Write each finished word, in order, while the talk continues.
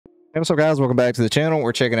Hey, what's up, guys? Welcome back to the channel.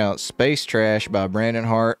 We're checking out Space Trash by Brandon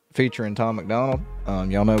Hart featuring Tom MacDonald.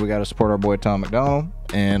 Y'all know we got to support our boy Tom MacDonald.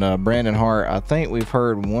 And Brandon Hart, I think we've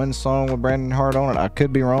heard one song with Brandon Hart on it. I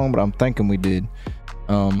could be wrong, but I'm thinking we did.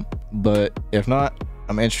 But if not,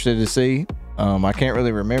 I'm interested to see. I can't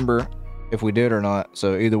really remember if we did or not.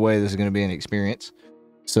 So either way, this is going to be an experience.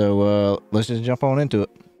 So let's just jump on into it.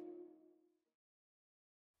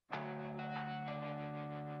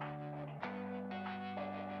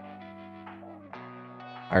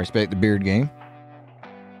 I respect the beard game.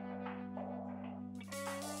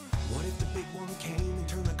 What if the big one came and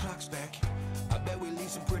turned the clocks back? I bet we leave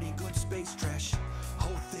some pretty good space trash.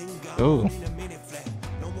 Whole thing gone in a minute flat.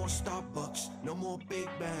 No more Starbucks, no more big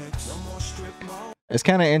bags, no more strip mall. It's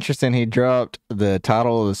kind of interesting he dropped the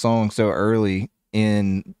title of the song so early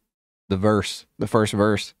in the verse, the first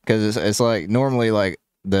verse, because it's like normally like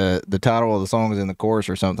the title of the song is in the chorus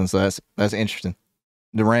or something. So that's interesting.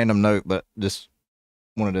 The random note, but just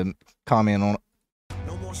wanted to comment on it.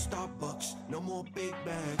 No more Starbucks, no more big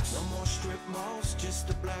bags, no more strip malls, just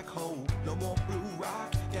a black hole. No more blue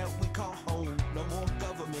rock that we call home. No more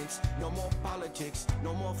governments, no more politics,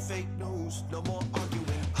 no more fake news, no more arguing.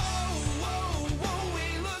 Oh, whoa, whoa,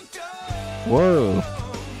 we looked up. Whoa.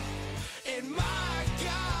 And my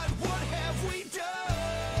God, what have we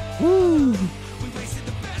done? Woo. We wasted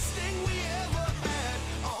the best thing we ever had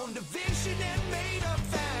on division and made up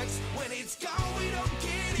facts. When it's gone, we don't get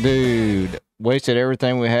it. Dude, wasted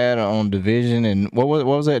everything we had on division and what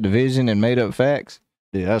was that? Division and made up facts?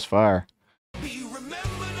 Dude, that's fire. Be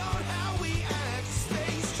remembered on how we act,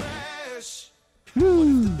 space trash. Woo. What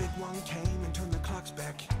if the big one came and turned the clocks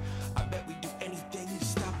back? I bet we'd do anything to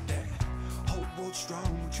stop that. Whole world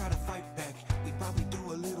strong, we try to fight back. We'd probably do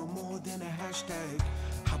a little more than a hashtag.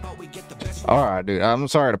 How about we get the best? All right, dude. I'm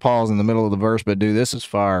sorry to pause in the middle of the verse, but dude, this is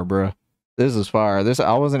fire, bro. This is fire. I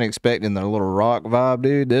wasn't expecting the little rock vibe,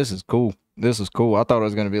 dude. This is cool. This is cool. I thought it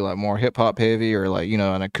was going to be like more hip hop heavy or like, you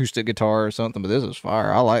know, an acoustic guitar or something, but this is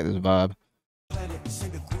fire. I like this vibe. Planet,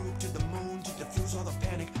 send a group to the moon to diffuse all the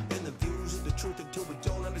panic and the views of the truth until we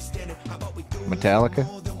don't understand it. How about we do Metallica?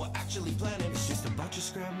 more than we're actually planning? It's just a bunch of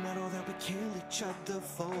scrap metal that we kill each other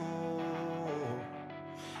for.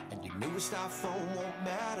 And your newest iPhone won't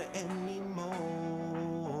matter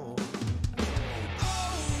anymore. Oh,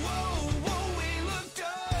 whoa, whoa, we looked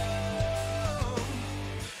up.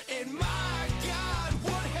 And my God,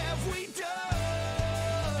 what have we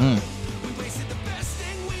done? We wasted the best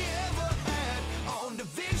thing we ever had on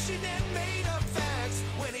division and made up facts.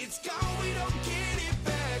 When it's gone, we don't get it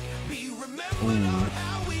back. Be remembered on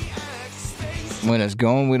how we act. Space When it's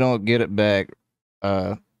gone, we don't get it back.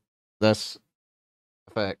 That's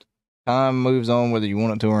a fact. Time moves on whether you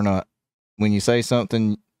want it to or not. When you say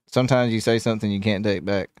something, sometimes you say something you can't take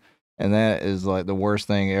back. And that is like the worst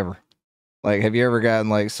thing ever. Like, have you ever gotten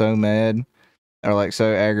like so mad or like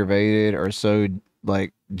so aggravated or so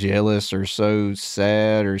like jealous or so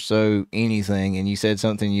sad or so anything and you said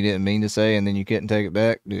something you didn't mean to say and then you couldn't take it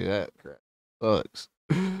back? Dude, that crap sucks.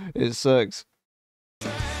 It sucks.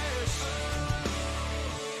 Space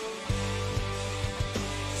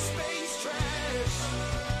trash.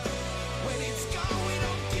 When it's gone, we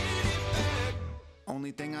don't get it back.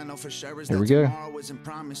 Only thing I know for sure is Here that we go. tomorrow isn't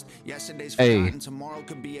promised. Yesterday's Hey. forgotten. Tomorrow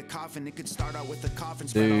could be a coffin. It could start out with a coffin.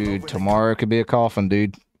 spread all over Dude, the tomorrow could be a coffin,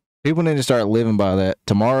 dude. People need to start living by that.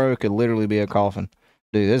 Tomorrow could literally be a coffin.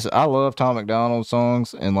 Dude, I love Tom MacDonald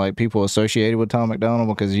songs and like people associated with Tom MacDonald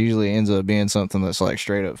because it usually ends up being something that's like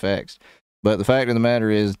straight up facts. But the fact of the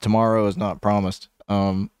matter is tomorrow is not promised.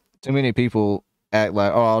 Too many people act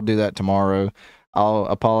like, oh, I'll do that tomorrow. I'll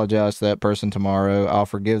apologize to that person tomorrow. I'll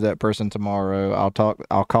forgive that person tomorrow.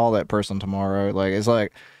 I'll call that person tomorrow. Like, it's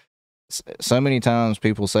like so many times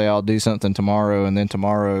people say I'll do something tomorrow and then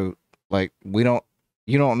tomorrow, like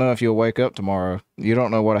you don't know if you'll wake up tomorrow. You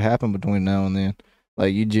don't know what'll happen between now and then.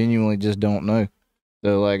 Like, you genuinely just don't know.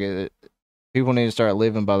 So like people need to start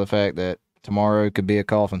living by the fact that tomorrow could be a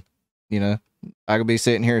coffin. You know, I could be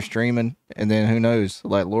sitting here streaming and then who knows,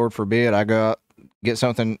 like Lord forbid I go out, get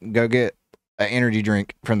something, go get an energy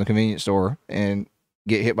drink from the convenience store and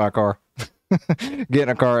get hit by a car, get in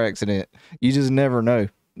a car accident. You just never know.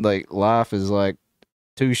 Like, life is like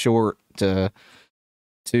too short to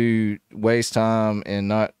waste time and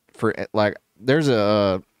not for like, there's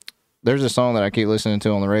a song that I keep listening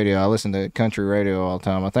to on the radio. I listen to country radio all the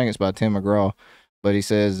time. I think it's by Tim McGraw, but he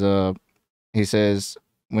says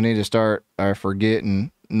we need to start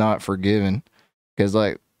forgetting, not forgiving. Because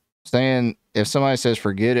like saying, if somebody says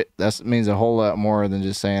forget it, that means a whole lot more than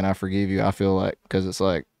just saying I forgive you. I feel like, because it's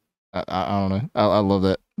like, I don't know. I love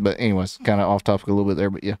that. But anyways, kind of off topic a little bit there,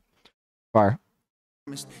 but yeah, fire.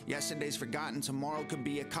 Yesterday's forgotten, tomorrow could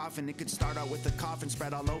be a coffin. It could start out with a coffin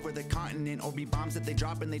spread all over the continent, or be bombs that they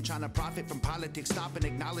drop and they trying to profit from politics. Stop and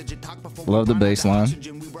acknowledge it, talk before love the bass line.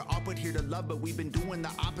 We were all put here to love, but we've been doing the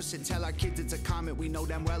opposite. Tell our kids it's a comet, we know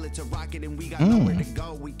damn well it's a rocket, and we got nowhere to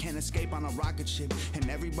go. We can't escape on a rocket ship, and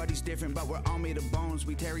everybody's different, but we're all made of bones.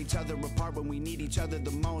 We tear each other apart when we need each other the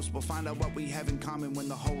most. We'll find out what we have in common when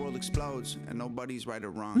the whole world explodes, and nobody's right or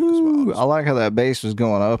wrong. 'Cause we're all I like how that bass was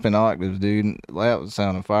going up in octaves, dude. That was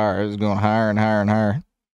sounding fire. It was going higher and higher and higher.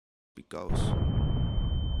 it goes.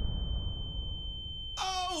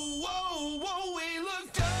 Oh, whoa, whoa, we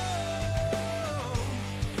looked up,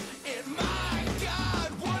 and my God,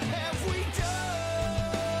 what have we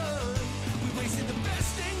done? We wasted the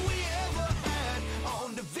best thing we ever had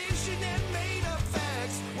on division and made up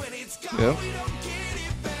facts. When it's gone, Yep. we don't get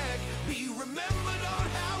it back. Be remembered on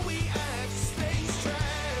how we act. Space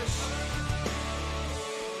trash.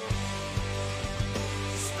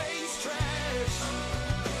 Space trash.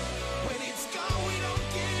 When it's gone, we don't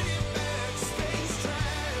get it back. Space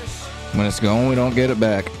trash. When it's gone, we don't get it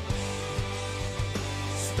back.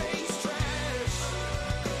 Space trash.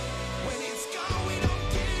 When it's gone, we don't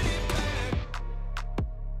get it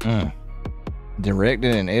back.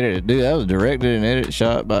 Directed and edited. Dude, that was directed and edited,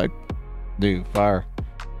 shot by, dude, fire.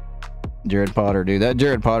 Jared Potter, dude. That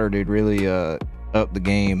Jared Potter dude really upped the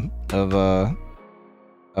game of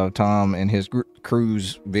Tom and his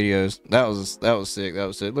cruise videos. That was sick. That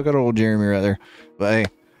was sick. Look at old Jeremy right there. But hey,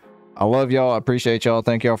 I love y'all. I appreciate y'all.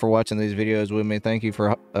 Thank y'all for watching these videos with me. Thank you for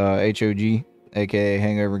HOG, aka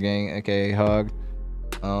Hangover Gang, aka Hog.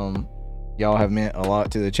 Y'all have meant a lot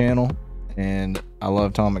to the channel, and I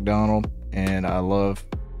love Tom MacDonald, and I love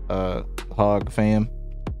Hog fam.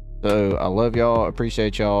 So I love y'all,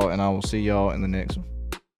 appreciate y'all, and I will see y'all in the next one.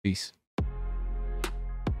 Peace.